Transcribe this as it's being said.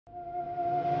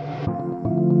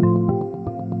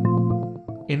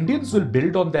Indians will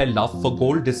build on their love for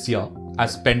gold this year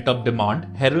as pent-up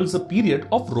demand heralds a period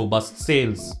of robust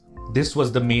sales. This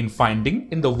was the main finding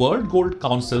in the World Gold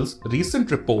Council's recent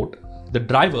report, The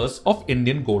Drivers of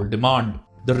Indian Gold Demand.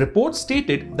 The report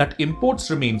stated that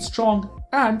imports remain strong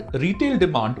and retail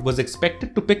demand was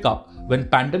expected to pick up when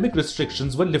pandemic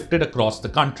restrictions were lifted across the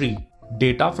country.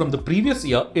 Data from the previous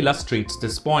year illustrates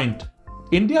this point.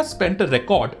 India spent a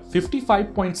record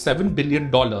 $55.7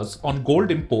 billion on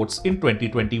gold imports in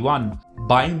 2021,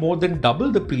 buying more than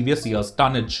double the previous year's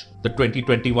tonnage. The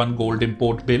 2021 gold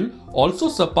import bill also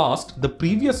surpassed the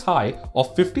previous high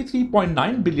of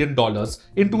 $53.9 billion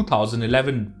in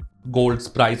 2011. Gold's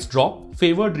price drop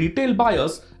favored retail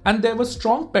buyers and there was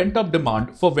strong pent-up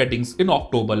demand for weddings in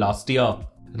October last year.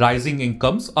 Rising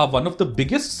incomes are one of the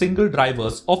biggest single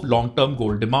drivers of long-term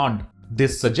gold demand.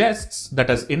 This suggests that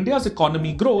as India's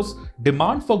economy grows,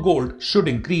 demand for gold should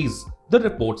increase, the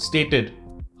report stated.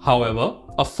 However,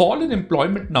 a fall in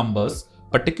employment numbers,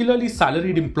 particularly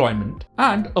salaried employment,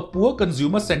 and a poor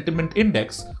consumer sentiment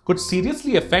index could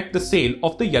seriously affect the sale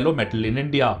of the yellow metal in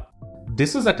India.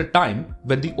 This is at a time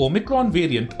when the Omicron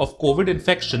variant of COVID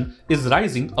infection is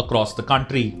rising across the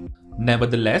country.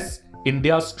 Nevertheless,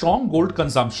 India's strong gold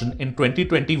consumption in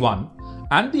 2021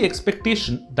 and the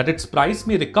expectation that its price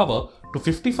may recover to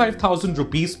 55,000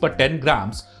 rupees per 10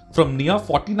 grams from near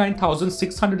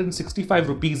 49,665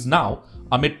 rupees now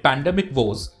amid pandemic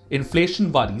woes, inflation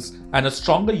worries and a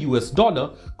stronger US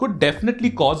dollar could definitely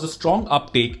cause a strong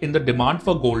uptake in the demand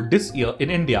for gold this year in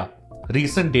India.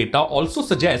 Recent data also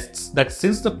suggests that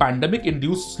since the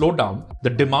pandemic-induced slowdown, the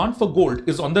demand for gold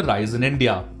is on the rise in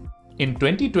India. In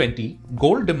 2020,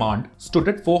 gold demand stood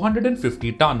at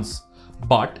 450 tons.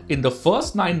 But in the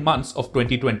first 9 months of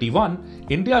 2021,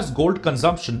 India's gold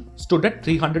consumption stood at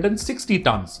 360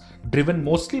 tons, driven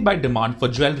mostly by demand for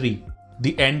jewelry.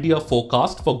 The end-year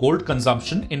forecast for gold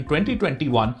consumption in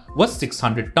 2021 was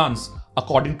 600 tons,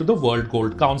 according to the World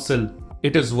Gold Council.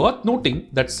 It is worth noting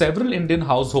that several Indian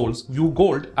households view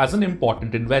gold as an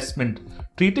important investment,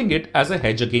 treating it as a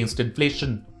hedge against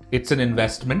inflation. It's an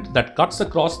investment that cuts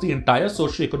across the entire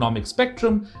socio-economic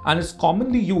spectrum and is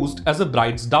commonly used as a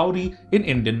bride's dowry in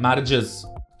Indian marriages.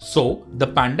 So, the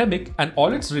pandemic and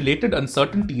all its related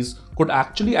uncertainties could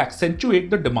actually accentuate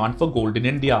the demand for gold in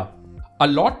India. A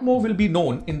lot more will be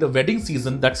known in the wedding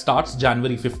season that starts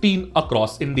January 15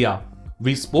 across India.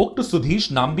 We spoke to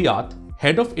Sudhish Nambiat,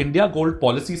 head of India Gold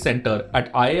Policy Center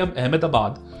at IIM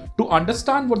Ahmedabad, to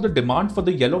understand what the demand for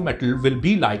the yellow metal will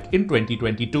be like in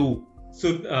 2022. So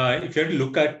if you have to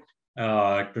look at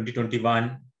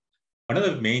 2021, one of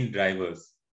the main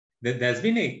drivers, there's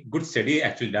been a good study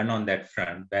actually done on that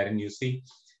front, wherein you see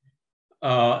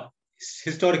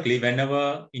historically,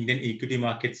 whenever Indian equity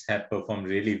markets have performed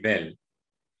really well,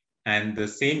 and the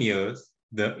same years,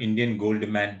 the Indian gold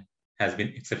demand has been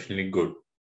exceptionally good.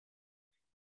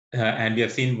 And we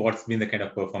have seen what's been the kind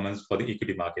of performance for the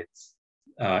equity markets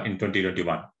in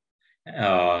 2021.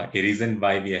 A reason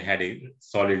why we had a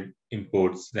solid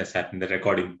imports that's happened, the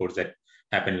record imports that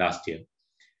happened last year.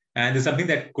 And there's something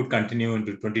that could continue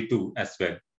into 22 as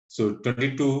well. So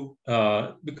 22,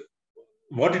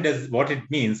 what it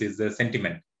means is the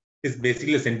sentiment. It's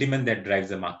basically a sentiment that drives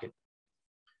the market.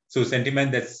 So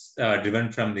sentiment that's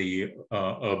driven from the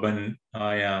urban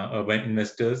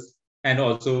investors and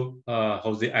also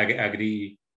how the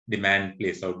agri demand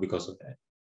plays out because of that.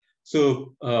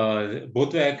 So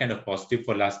both were kind of positive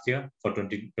for last year, for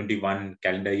 2021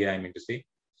 calendar year, I mean to say.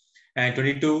 And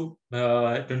 22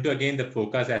 again, the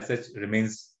forecast as such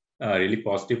remains really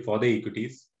positive for the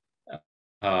equities.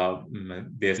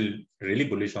 They're still really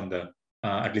bullish on the,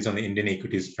 at least on the Indian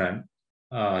equities front.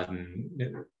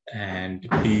 And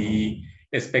we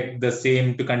expect the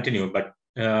same to continue, but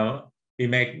we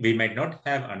might not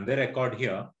have another record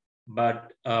here,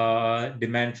 but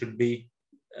demand should be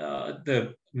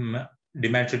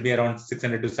around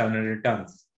 600 to 700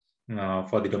 tons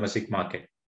for the domestic market.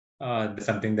 That's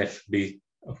something that should be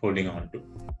holding on to.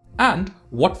 And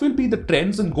what will be the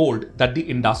trends in gold that the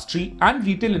industry and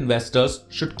retail investors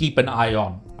should keep an eye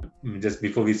on? Just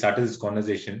before we started this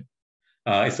conversation,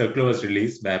 a circular was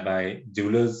released whereby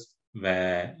jewelers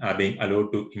are being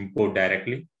allowed to import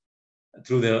directly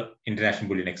through the International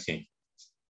Bullion Exchange.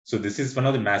 So this is one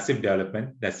of the massive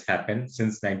developments that's happened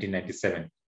since 1997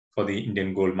 for the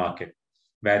Indian gold market,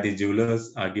 where the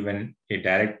jewelers are given a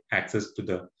direct access to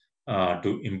the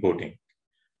to importing,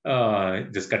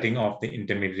 just cutting off the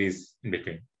intermediaries in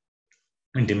between,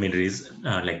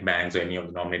 like banks or any of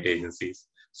the nominate agencies.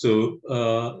 So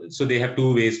they have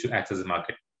two ways to access the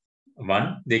market.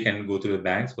 One, they can go through the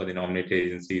banks for the nominate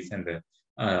agencies and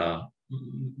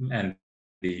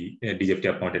the DGFT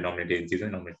appointed nominated agencies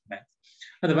and nominated banks.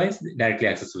 Otherwise, directly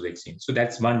access to the exchange. So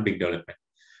that's one big development.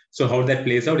 So how that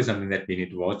plays out is something that we need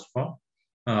to watch for.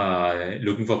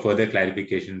 Looking for further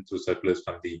clarification through circulars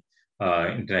from the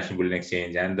International Bullion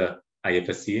Exchange and the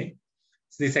IFSCA.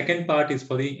 So the second part is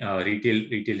for the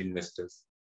retail investors.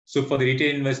 So for the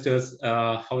retail investors, is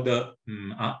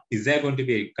there going to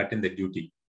be a cut in the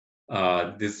duty?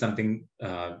 This is something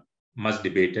much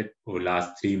debated over the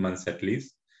last 3 months at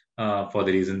least, for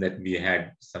the reason that we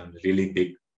had some really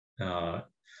big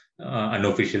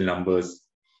unofficial numbers,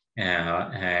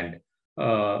 and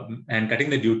cutting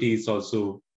the duty is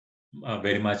also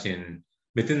very much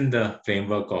within the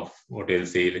framework of what I'll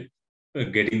say,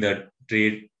 getting the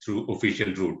trade through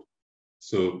official route.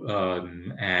 So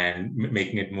and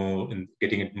making it more,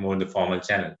 getting it more in the formal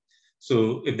channel.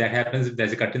 So if that happens, if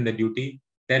there's a cut in the duty,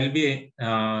 there'll be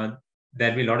a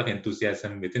lot of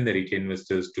enthusiasm within the retail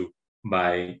investors to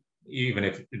buy, even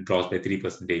if it drops by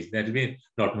 3%. There'll be a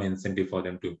lot more incentive for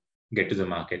them to get to the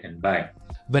market and buy.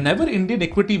 Whenever Indian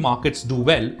equity markets do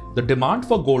well, the demand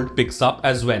for gold picks up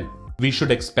as well. We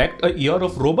should expect a year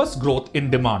of robust growth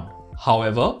in demand.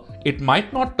 However, it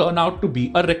might not turn out to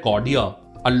be a record year.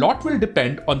 A lot will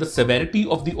depend on the severity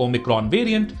of the Omicron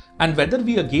variant and whether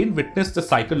we again witness the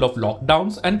cycle of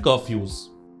lockdowns and curfews.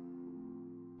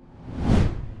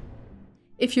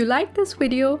 If you like this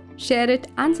video, share it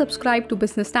and subscribe to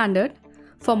Business Standard.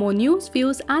 For more news,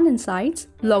 views and insights,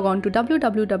 log on to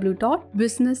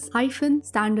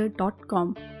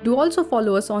www.business-standard.com. Do also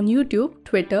follow us on YouTube,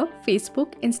 Twitter,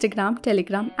 Facebook, Instagram,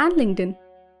 Telegram and LinkedIn.